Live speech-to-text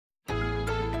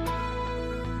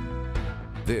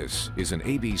This is an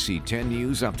ABC 10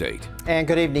 News update. And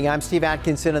good evening. I'm Steve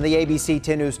Atkinson in the ABC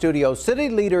 10 News studio. City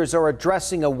leaders are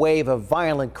addressing a wave of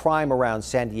violent crime around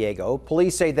San Diego.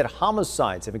 Police say that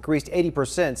homicides have increased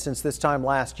 80% since this time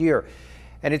last year.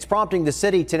 And it's prompting the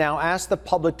city to now ask the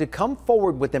public to come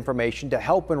forward with information to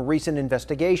help in recent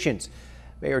investigations.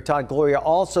 Mayor Todd Gloria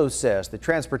also says the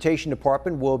Transportation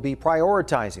Department will be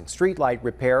prioritizing streetlight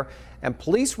repair and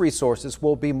police resources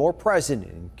will be more present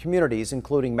in communities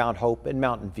including Mount Hope and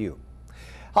Mountain View.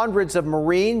 Hundreds of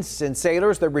Marines and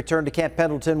sailors that returned to Camp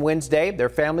Pendleton Wednesday. Their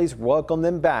families welcomed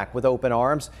them back with open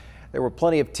arms. There were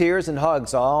plenty of tears and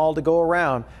hugs all to go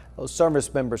around. Those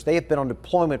service members, they have been on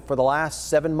deployment for the last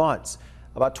 7 months.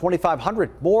 About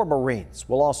 2,500 more Marines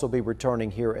will also be returning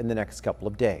here in the next couple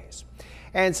of days.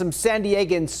 And some San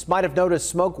Diegans might have noticed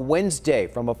smoke Wednesday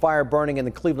from a fire burning in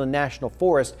the Cleveland National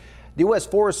Forest. The U.S.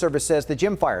 Forest Service says the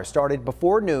Gym Fire started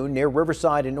before noon near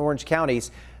Riverside and Orange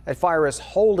counties. That fire is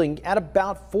holding at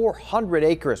about 400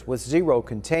 acres with zero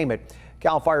containment.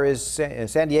 Cal Fire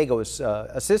San Diego is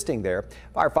assisting there.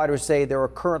 Firefighters say there are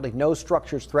currently no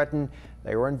structures threatened.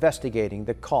 They are investigating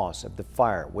the cause of the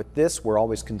fire. With this, we're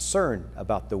always concerned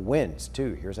about the winds,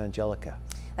 too. Here's Angelica.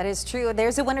 That is true.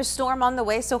 There's a winter storm on the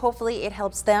way, so hopefully it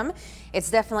helps them. It's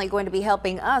definitely going to be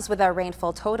helping us with our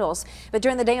rainfall totals. But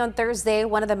during the day on Thursday,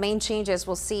 one of the main changes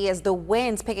we'll see is the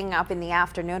winds picking up in the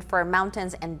afternoon for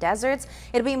mountains and deserts.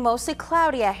 It'll be mostly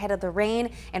cloudy ahead of the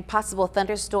rain and possible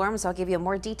thunderstorms. I'll give you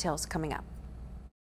more details coming up.